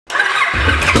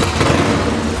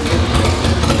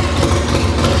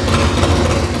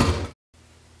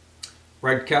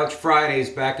Red Couch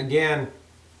Fridays back again.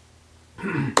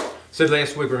 Said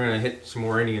last week we're going to hit some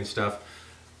more Indian stuff,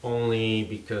 only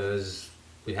because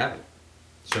we haven't.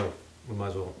 So we might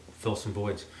as well fill some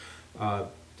voids.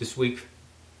 This week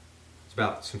it's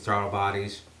about some throttle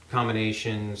bodies,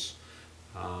 combinations,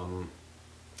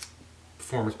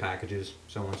 performance packages,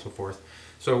 so on and so forth.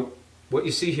 So what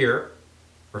you see here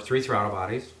are 3 throttle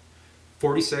bodies,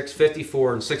 46,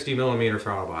 54, and 60 millimeter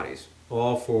throttle bodies,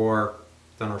 all for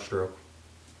Thunderstroke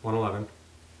 111.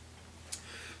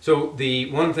 So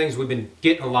one of the things we've been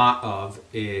getting a lot of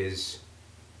is,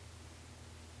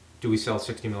 do we sell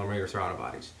 60 millimeter throttle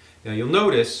bodies? Now you'll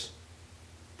notice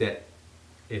that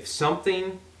if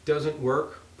something doesn't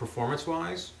work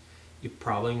performance-wise, you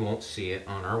probably won't see it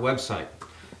on our website.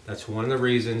 That's one of the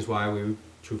reasons why we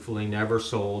truthfully never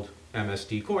sold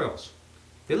MSD coils.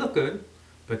 They look good,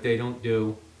 but they don't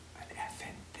do an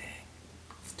effing thing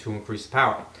to increase the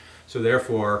power. So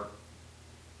therefore,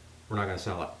 we're not going to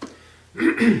sell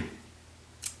it.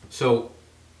 So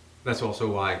that's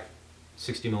also why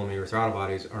 60 millimeter throttle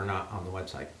bodies are not on the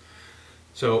website.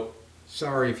 So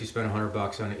sorry if you spent $100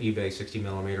 on an eBay 60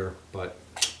 millimeter, but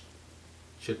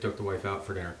shit took the wife out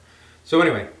for dinner. So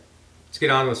anyway, let's get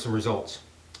on with some results.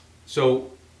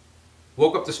 So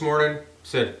woke up this morning,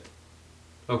 said,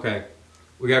 okay,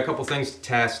 we got a couple things to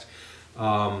test.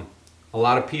 A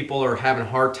lot of people are having a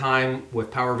hard time with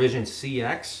PowerVision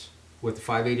CX with the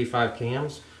 585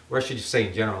 cams, or I should just say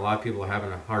in general, a lot of people are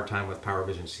having a hard time with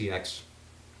PowerVision CX,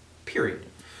 period.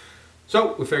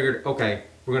 So we figured, okay,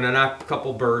 we're going to knock a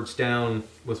couple birds down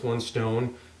with one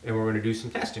stone, and we're going to do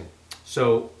some testing.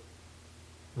 So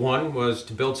one was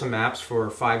to build some maps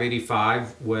for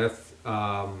 585 with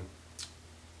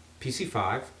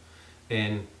PC5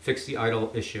 and fix the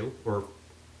idle issue, or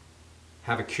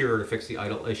have a cure to fix the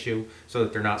idle issue so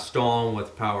that they're not stalling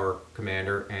with Power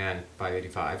Commander and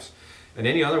 585s. And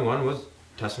then the other one was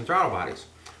test some throttle bodies.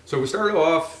 So we started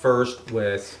off first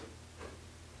with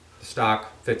the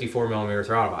stock 54 millimeter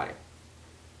throttle body.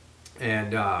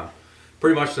 And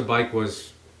pretty much the bike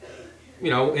was,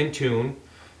 in tune.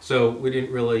 So we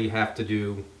didn't really have to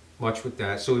do much with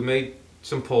that. So we made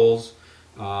some pulls,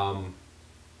 and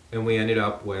we ended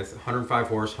up with 105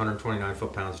 horse, 129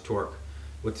 foot-pounds of torque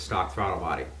with the stock throttle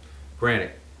body.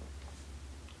 Granted,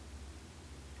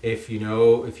 if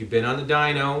you've been on the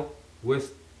dyno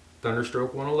with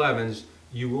Thunderstroke 111s,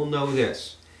 you will know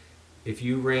this. If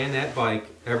you ran that bike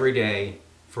every day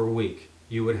for a week,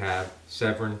 you would have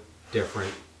 7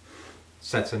 different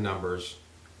sets of numbers,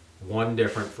 1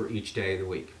 different for each day of the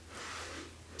week.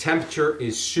 Temperature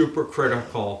is super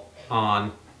critical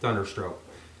on Thunderstroke.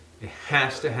 It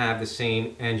has to have the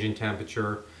same engine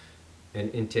temperature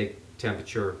and intake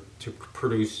temperature to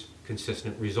produce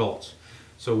consistent results.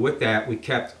 So with that, we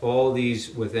kept all these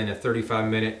within a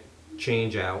 35-minute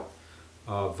change out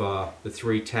of the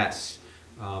 3 tests.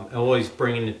 Always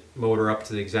bringing the motor up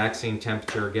to the exact same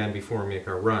temperature again before we make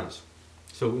our runs,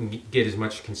 so we can get as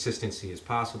much consistency as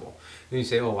possible. Then you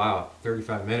say, oh wow,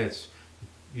 35 minutes,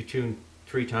 you tune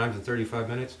 3 times in 35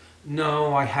 minutes?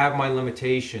 No, I have my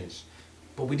limitations,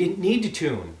 but we didn't need to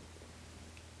tune.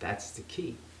 That's the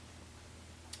key.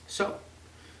 So,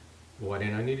 why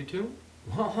didn't I need to tune?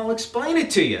 Well, I'll explain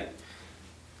it to you.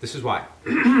 This is why.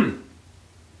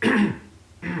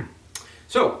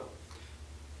 So,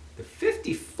 the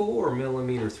 54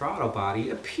 millimeter throttle body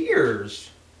appears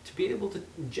to be able to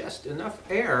ingest enough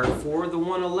air for the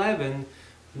 111,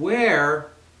 where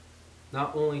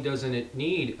not only doesn't it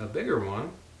need a bigger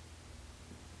one,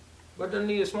 but it doesn't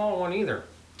need a small one either.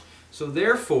 So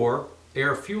therefore,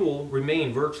 air fuel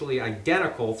remained virtually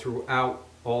identical throughout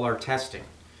all our testing.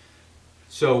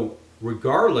 So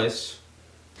regardless,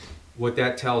 what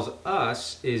that tells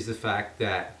us is the fact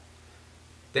that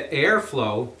the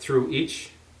airflow through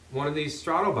each one of these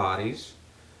throttle bodies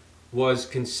was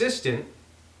consistent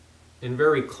and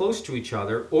very close to each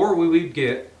other, or we would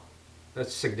get a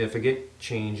significant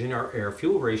change in our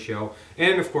air-fuel ratio,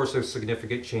 and of course a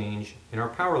significant change in our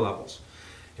power levels.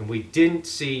 And we didn't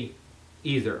see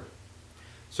either.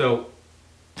 So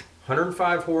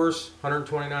 105 horse,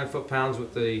 129 foot-pounds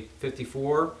with the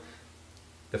 54.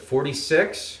 The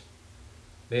 46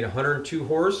 made 102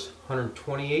 horse,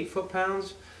 128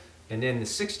 foot-pounds. And then the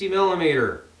 60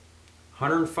 millimeter,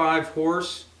 105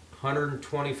 horse,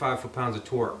 125 foot-pounds of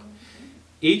torque.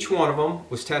 Each one of them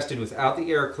was tested without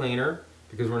the air cleaner,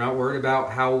 because we're not worried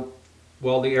about how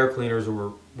well the air cleaners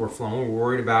were flowing. We're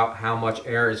worried about how much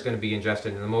air is going to be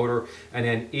ingested in the motor. And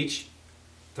then each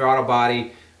throttle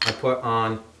body I put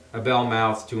on a bell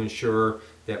mouth to ensure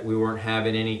that we weren't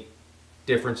having any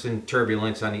difference in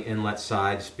turbulence on the inlet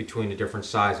sides between the different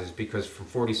sizes, because from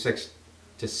 46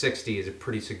 to 60 is a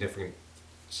pretty significant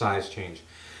size change.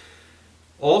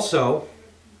 Also,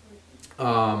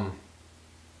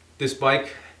 this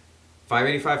bike,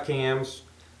 585 cams,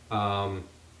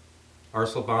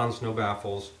 Arcelor bonds, no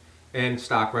baffles, and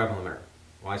stock rev limiter.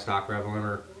 Why stock rev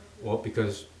limiter? Well,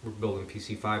 because we're building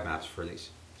PC5 maps for these,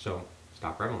 so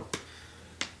stock rev limiter.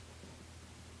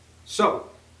 So,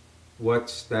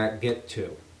 what's that get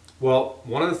to? Well,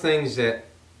 one of the things that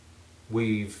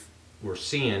we're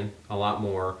seeing a lot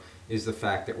more is the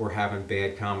fact that we're having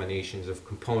bad combinations of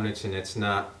components, and it's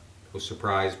not a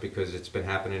surprise because it's been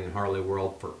happening in Harley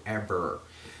world forever.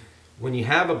 When you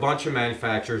have a bunch of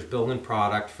manufacturers building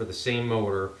product for the same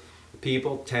motor,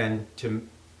 people tend to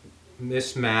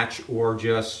mismatch or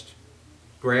just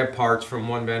grab parts from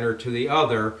one vendor to the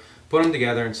other, put them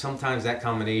together, and sometimes that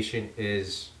combination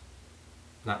is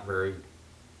not very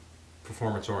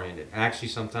performance oriented. Actually,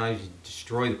 sometimes you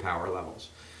destroy the power levels.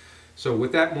 So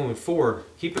with that moving forward,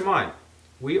 keep in mind,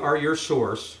 we are your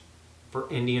source for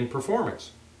Indian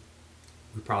performance.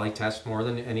 We probably test more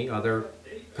than any other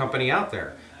company out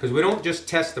there, because we don't just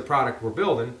test the product we're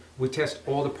building, we test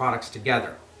all the products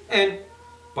together. And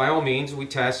by all means, we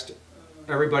test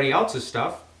everybody else's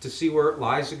stuff to see where it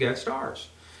lies against ours.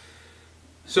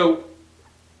 So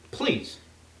please,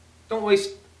 don't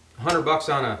waste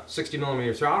 $100 on a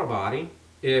 60mm throttle body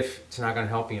if it's not going to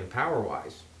help you in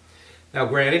power-wise. Now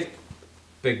granted,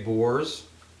 big bores,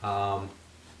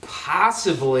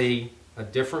 possibly a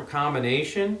different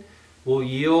combination will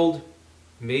yield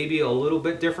maybe a little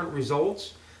bit different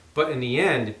results, but in the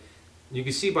end, you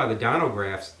can see by the dyno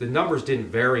graphs, the numbers didn't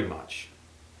vary much.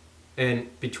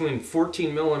 And between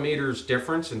 14mm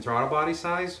difference in throttle body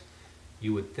size,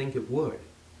 you would think it would.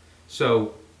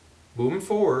 So moving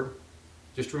forward,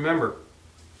 just remember,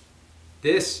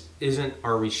 this isn't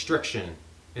our restriction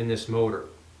in this motor.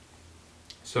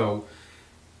 So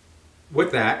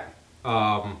with that,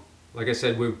 like I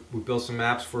said, we built some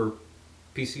maps for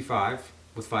PC5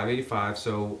 with 585.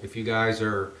 So if you guys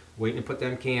are waiting to put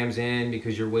them cams in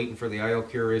because you're waiting for the IO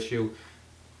cure issue,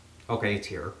 okay, it's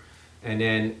here. And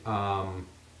then,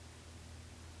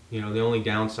 you know, the only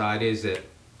downside is that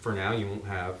for now you won't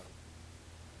have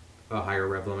a higher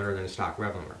rev limiter than a stock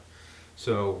rev limiter.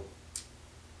 So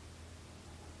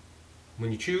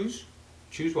when you choose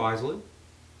wisely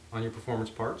on your performance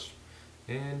parts.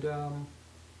 And I'm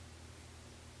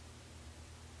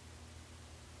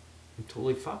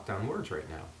totally fucked on words right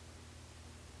now.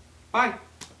 Bye.